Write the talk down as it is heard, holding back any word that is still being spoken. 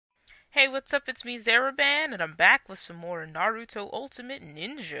Hey, what's up? It's me, Zaraban, and I'm back with some more Naruto Ultimate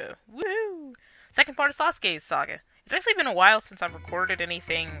Ninja. Woo! Second part of Sasuke's saga. It's actually been a while since I've recorded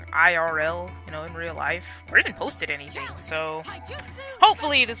anything IRL, in real life, or even posted anything, so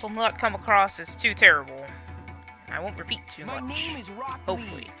hopefully this will not come across as too terrible. I won't repeat too much. My name is Rock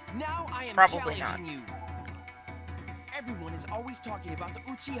Hopefully. Lee. Now I am Probably challenging not. you. Everyone is always talking about the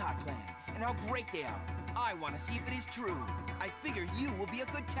Uchiha clan and how great they are. I want to see if it is true. I figure you will be a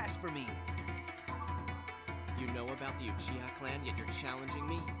good test for me. You know about the Uchiha clan, yet you're challenging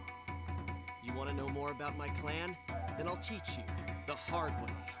me? You want to know more about my clan? Then I'll teach you the hard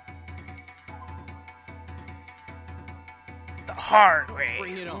way. The hard way.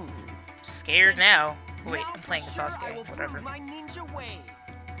 Bring it on. Scared now. Wait, Now I'm playing for as sure I Sasuke. will Whatever. prove my ninja way.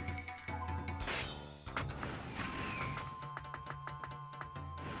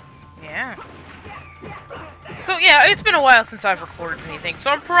 Yeah. So yeah, it's been a while since I've recorded anything,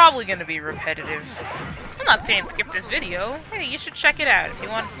 so I'm probably going to be repetitive. I'm not saying skip this video. Hey, you should check it out if you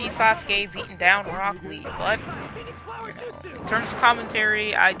want to see Sasuke beating down Rock Lee. But, in terms of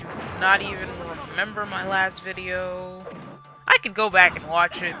commentary, I do not even remember my last video. I could go back and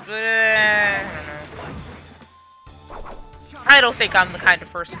watch it, but I don't know. I don't think I'm the kind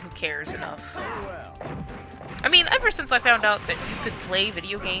of person who cares enough. I mean, ever since I found out that you could play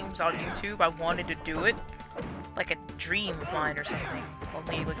video games on YouTube, I wanted to do it. Like a dream of mine or something.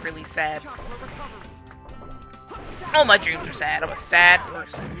 Only, like, really sad. All my dreams are sad. I'm a sad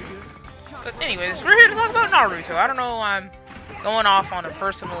person. But anyways, we're here to talk about Naruto. I don't know, I'm going off on a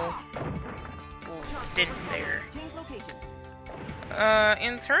personal little stint there.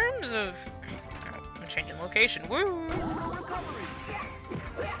 In terms of... I'm changing location. Woo!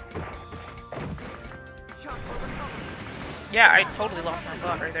 Yeah, I totally lost my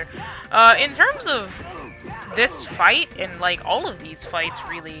thought right there. In terms of this fight, and like all of these fights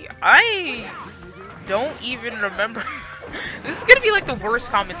really, I don't even remember. This is gonna be like the worst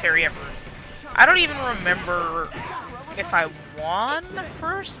commentary ever. I don't even remember if I won the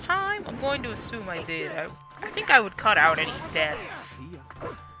first time. I'm going to assume I did. I think I would cut out any deaths.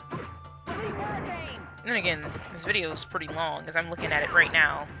 And again, this video is pretty long as I'm looking at it right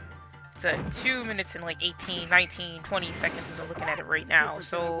now. It's 2 minutes and like 18, 19, 20 seconds as I'm looking at it right now.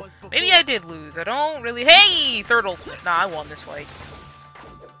 So maybe I did lose. I don't really... Hey! Third ultimate. Nah, I won this fight.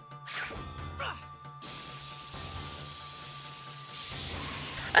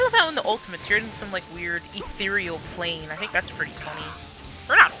 I love how in the ultimates you're in some like weird ethereal plane. I think that's pretty funny.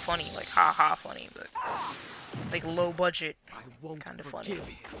 Or not funny, like haha funny, but like low budget. I won't Kind of forgive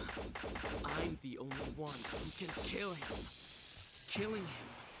funny. him. I'm the only one who can kill him. Killing him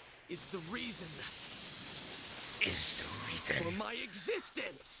is the reason Is the reason for my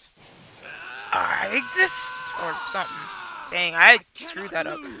existence. I exist or something. Dang, I screwed that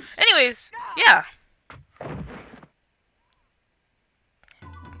up. Anyways, yeah.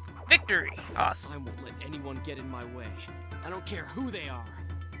 Victory. Awesome. I won't let anyone get in my way. I don't care who they are.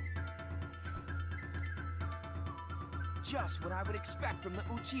 Just what I would expect from the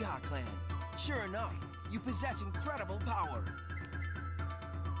Uchiha clan. Sure enough, you possess incredible power.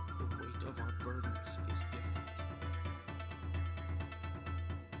 The weight of our burdens is different.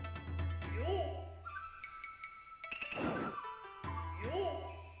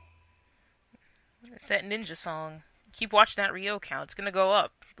 It's that ninja song. Keep watching that Rio count. It's gonna go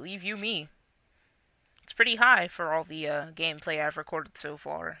up. Believe you me. It's pretty high for all the gameplay I've recorded so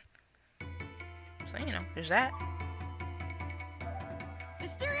far. So, there's that.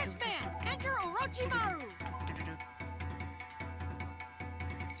 Mysterious man, enter Orochimaru!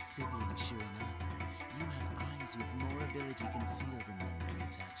 Sibling, sure enough. You have eyes with more ability concealed in them than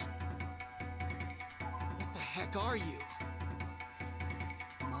Itachi. What the heck are you?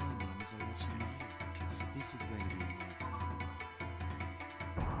 My name is Orochimaru. This is going to be more fun.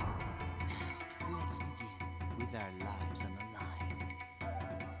 Now, let's begin with our lives on the line.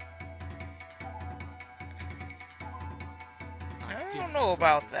 I don't know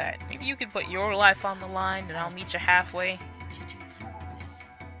about that. Maybe you could put your life on the line and I'll meet you halfway. I'm teaching you a lesson.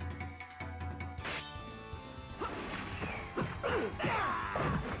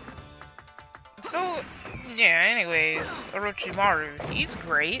 So, yeah, anyways, Orochimaru, he's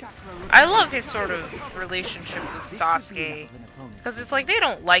great. I love his sort of relationship with Sasuke. Because it's like they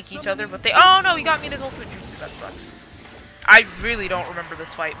don't like each other, but they... Oh no, he got me in his ultimate jutsu. That sucks. I really don't remember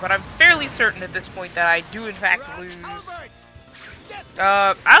this fight, but I'm fairly certain at this point that I do in fact lose.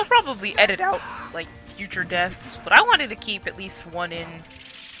 I'll probably edit out, like, future deaths, but I wanted to keep at least one in,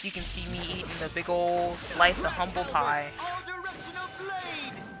 so you can see me eating a big ol' slice of humble pie.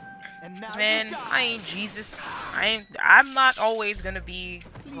 Man, I ain't Jesus. I'm not always gonna be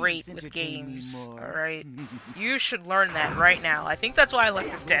great with games, alright? You should learn that right now. I think that's why I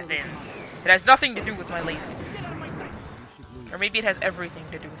left this death in. It has nothing to do with my laziness. Or maybe it has everything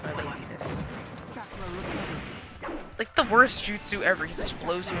to do with my laziness. Like the worst jutsu ever, he just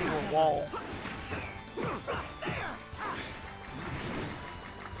blows you into a wall.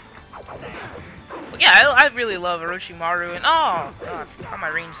 But yeah, I really love Orochimaru, and oh god, how my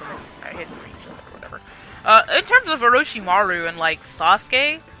range limit? I hit the range limit, whatever. In terms of Orochimaru and like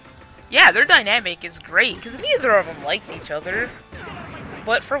Sasuke, yeah, their dynamic is great because neither of them likes each other,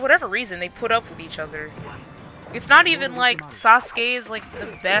 but for whatever reason they put up with each other. It's not even like Sasuke is like the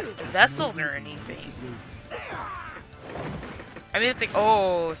best vessel or anything. I mean, it's like,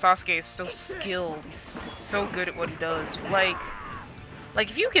 oh, Sasuke is so skilled, he's so good at what he does. Like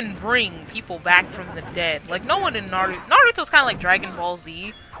if you can bring people back from the dead, like no one in Naruto's kind of like Dragon Ball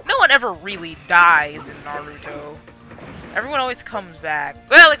Z. No one ever really dies in Naruto. Everyone always comes back.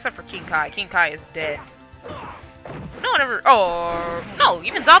 Well, except for King Kai. King Kai is dead. No one ever... Oh, no,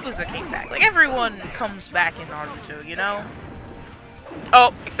 even Zabuza came back. Like, everyone comes back in Naruto, you know?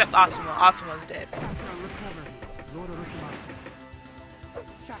 Oh, except Asuma. Asuma's dead.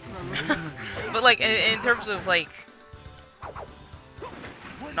 But, like, in terms of, like,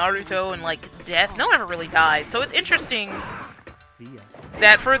 Naruto and, like, death, no one ever really dies. So it's interesting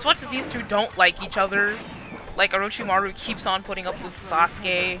that for as much as these two don't like each other, like, Orochimaru keeps on putting up with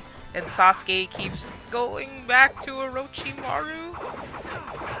Sasuke, and Sasuke keeps going back to Orochimaru.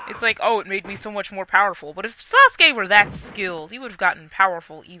 It's like, oh, it made me so much more powerful. But if Sasuke were that skilled, he would have gotten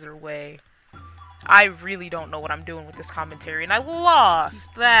powerful either way. I really don't know what I'm doing with this commentary, and I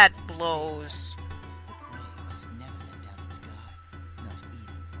lost. That blows. The prey must never let down its guard, not even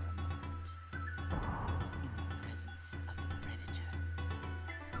for a moment. In the presence of the predator.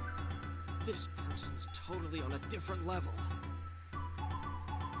 This person's totally on a different level.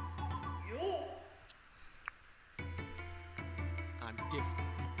 I'm different.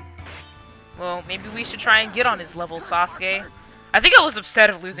 Well, maybe we should try and get on his level, Sasuke. I think I was upset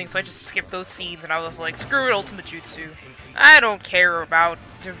of losing, so I just skipped those scenes, and I was like, screw it, Ultimate Jutsu. I don't care about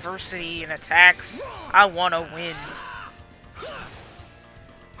diversity and attacks. I want to win.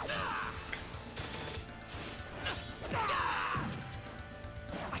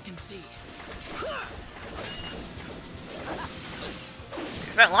 I can see.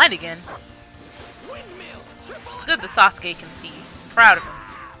 There's that line again. It's good that Sasuke can see. I'm proud of him.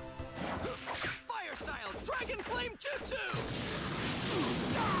 Fire style Dragon Flame Jutsu!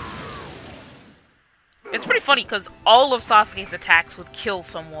 It's pretty funny because all of Sasuke's attacks would kill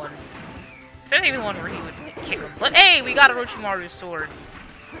someone. Except maybe the one where he would kick him. But hey, we got Orochimaru's sword.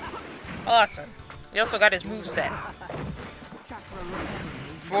 Awesome. We also got his moveset.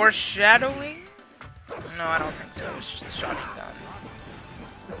 Foreshadowing? No, I don't think so. It's just a shotgun gun.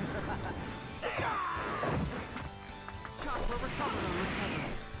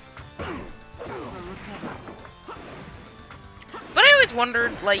 But I always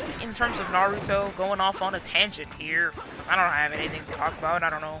wondered, like, in terms of Naruto, going off on a tangent here, because I don't have anything to talk about, I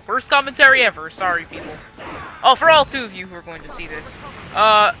don't know. Worst commentary ever, sorry people. Oh, for all two of you who are going to see this. You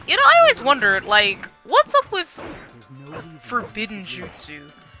know, I always wondered, like, what's up with forbidden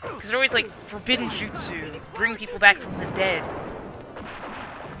jutsu? Because they're always like, forbidden jutsu, bring people back from the dead.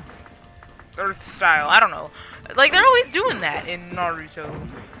 Earth style, I don't know. Like, they're always doing that in Naruto.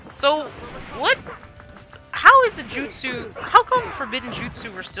 So, what... How is a jutsu... How come forbidden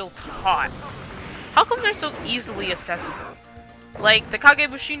jutsu are still taught? How come they're so easily accessible? Like, the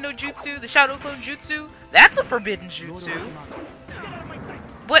Kagebushin no Jutsu, the Shadow Clone Jutsu, that's a forbidden jutsu.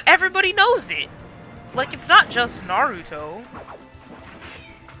 But everybody knows it. Like, it's not just Naruto.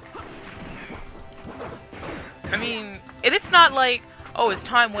 I mean, and it's not like, oh, as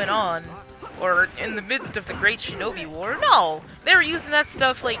time went on, or in the midst of the Great Shinobi War. No! They were using that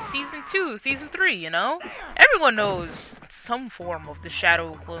stuff like Season 2, Season 3, you know? Everyone knows some form of the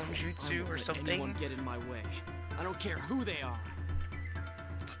Shadow Clone Jutsu or something. Anyone get in my way. I don't care who they are.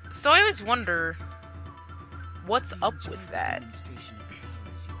 So I always wonder, what's up with that? Demonstration of the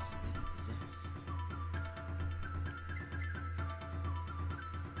powers you already possess.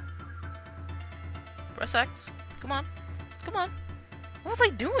 Press X. Come on. Come on. What was I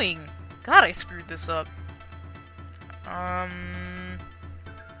doing? God, I screwed this up.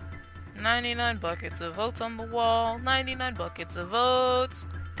 99 buckets of votes on the wall. 99 buckets of votes.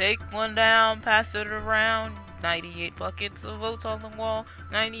 Take one down, pass it around. 98 buckets of votes on the wall.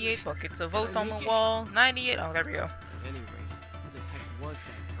 98 buckets of votes on the wall. 98. Oh, there we go. At any rate, who the heck was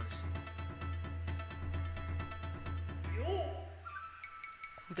that person?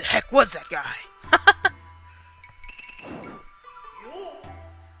 Who the heck was that guy?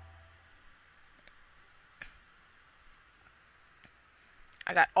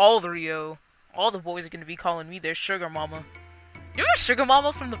 I got all the Rio. All the boys are gonna be calling me their sugar mama. You remember Sugar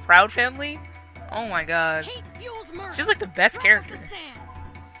Mama from the Proud Family? Oh my god. Hate fuels murder. She's like the best Breath character. Of the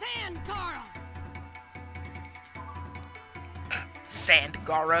sand. Sandgara.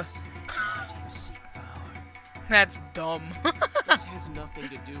 Sandgara. Why do you seek power? That's dumb. This has nothing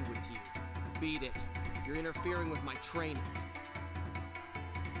to do with you. Beat it. You're interfering with my training.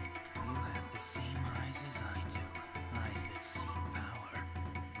 You have the same eyes as I do. Eyes that seek power,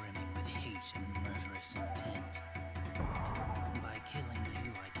 brimming with hate and murderous intent. By killing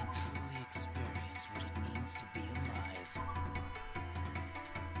you, I can truly experience what it means to be alive.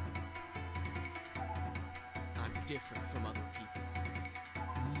 I'm different from other people.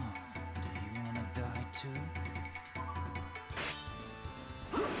 Oh, do you want to die too?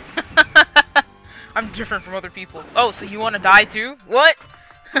 I'm different from other people. Oh, so you want to die too? What?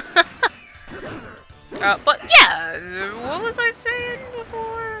 But yeah, what was I saying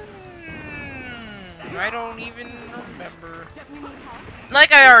before? I don't even remember.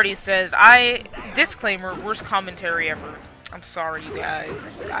 Like I already said, disclaimer, worst commentary ever. I'm sorry, you guys. I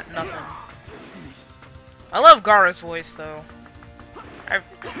just got nothing. I love Gaara's voice, though.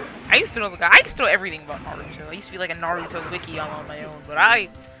 I used to know the guy. I used to know everything about Naruto. I used to be like a Naruto wiki on my own, but I'm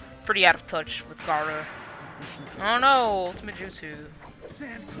pretty out of touch with Gaara. Oh no, Ultimate Jutsu.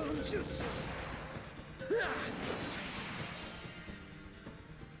 Sand clone jutsu.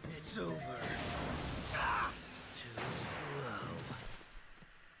 It's over. Too slow.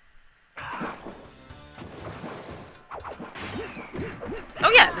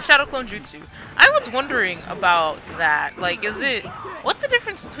 Oh yeah, the Shadow Clone Jutsu. I was wondering about that. Like, what's the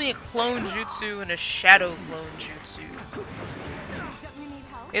difference between a clone jutsu and a shadow clone jutsu?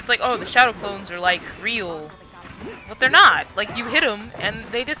 It's like, oh, the shadow clones are like real, but they're not. Like, you hit them and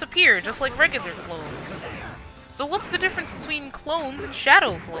they disappear, just like regular clones. So what's the difference between clones and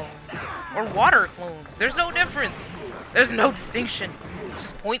shadow clones? Or water clones? There's no difference. There's no distinction. It's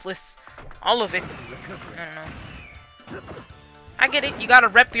just pointless. All of it. I don't know. I get it, you gotta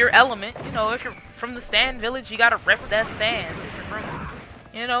rep your element. You know, if you're from the Sand Village, you gotta rep that sand. If you're from,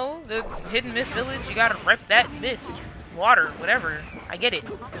 you know, the Hidden Mist Village, you gotta rep that mist. Water, whatever. I get it.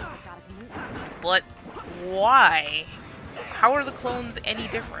 But why? How are the clones any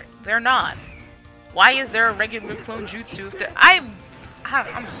different? They're not. Why is there a regular clone jutsu if there— I'm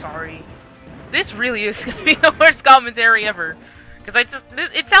sorry. This really is gonna be the worst commentary ever. Because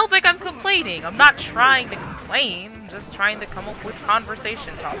it sounds like I'm complaining. I'm not trying to complain. I'm just trying to come up with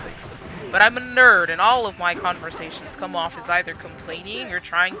conversation topics. But I'm a nerd, and all of my conversations come off as either complaining or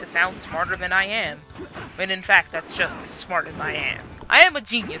trying to sound smarter than I am. When in fact, that's just as smart as I am. I am a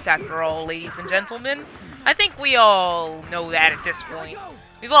genius after all, ladies and gentlemen. I think we all know that at this point.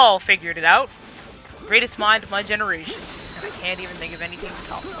 We've all figured it out. Greatest mind of my generation. And I can't even think of anything to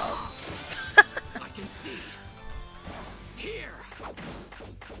talk about. I can see. Here.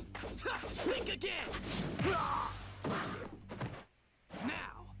 Think again.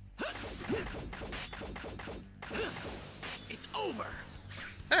 Now. It's over.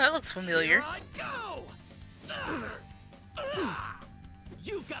 Oh, that looks familiar. Here I go.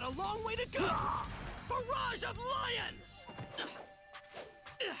 You've got a long way to go. Barrage of lions.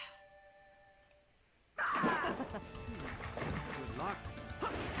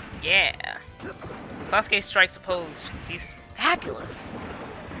 Yeah. Sasuke strikes opposed. He's fabulous.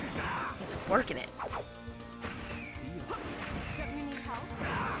 He's working it.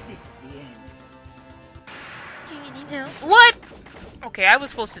 Do you need help? What? Okay, I was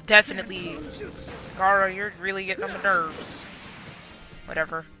supposed to definitely... Gaara, you're really getting on the nerves.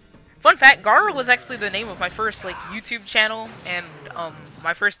 Whatever. Fun fact, Gaara was actually the name of my first, like, YouTube channel, and,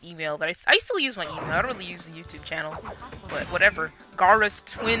 my first email, but I still use my email. I don't really use the YouTube channel, but whatever. Gaara's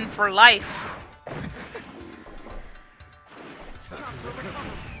twin for life.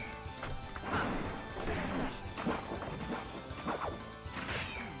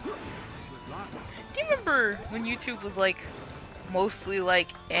 Do you remember when YouTube was, like, mostly, like,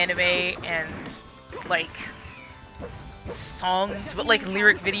 anime and, like, songs, but, like,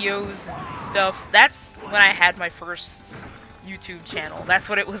 lyric videos and stuff? That's when I had my first YouTube channel. That's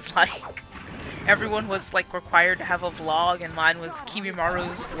what it was like. Everyone was, like, required to have a vlog, and mine was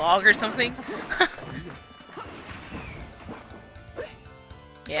Kimimaru's vlog or something.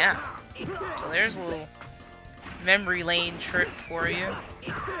 Yeah. So there's a little memory lane trip for you.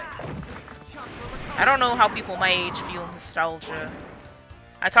 I don't know how people my age feel nostalgia.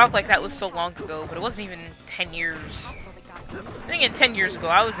 I talk like that was so long ago, but it wasn't even 10 years. I think 10 years ago,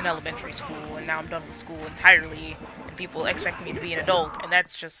 I was in elementary school, and now I'm done with school entirely, and people expect me to be an adult, and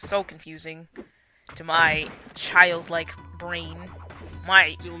that's just so confusing to my childlike brain. my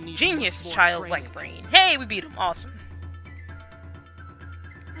Still need genius more childlike training. brain. Hey, we beat him. Awesome.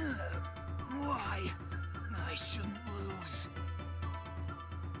 Why? I shouldn't lose.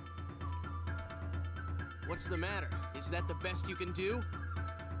 What's the matter? Is that the best you can do?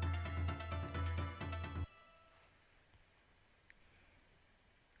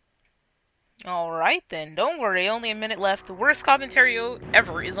 Alright then, don't worry, only a minute left. The worst commentary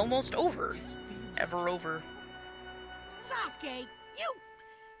ever is almost over. Ever over. Sasuke,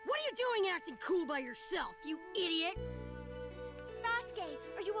 what are you doing acting cool by yourself, you idiot? Sasuke,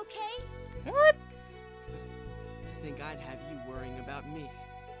 are you okay? What? To think I'd have you worrying about me.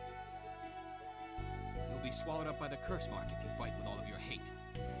 You'll be swallowed up by the curse mark if you fight with all of your hate.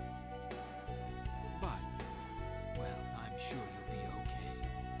 But, well, I'm sure you'll be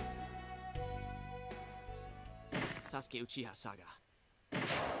okay. Sasuke Uchiha Saga.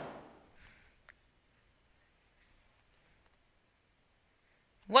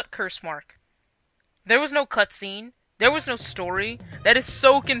 What curse mark? There was no cutscene. There was no story. That is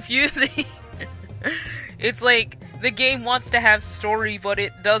so confusing. It's like the game wants to have story, but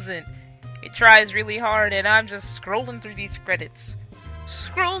it doesn't. It tries really hard, and I'm just scrolling through these credits.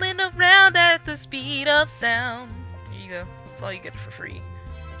 Scrolling around at the speed of sound. There you go. That's all you get for free.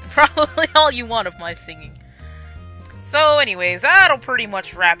 Probably all you want of my singing. So anyways, that'll pretty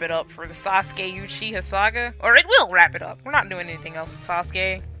much wrap it up for the Sasuke Uchiha Saga. Or it will wrap it up. We're not doing anything else with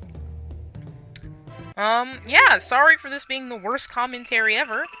Sasuke. Yeah, sorry for this being the worst commentary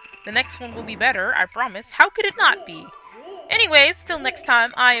ever. The next one will be better, I promise. How could it not be? Anyways, till next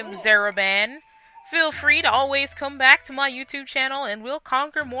time, I am Zeraban. Feel free to always come back to my YouTube channel and we'll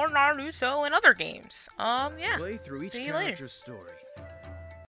conquer more Naruto and other games. Yeah. Play through each See you later. character's story.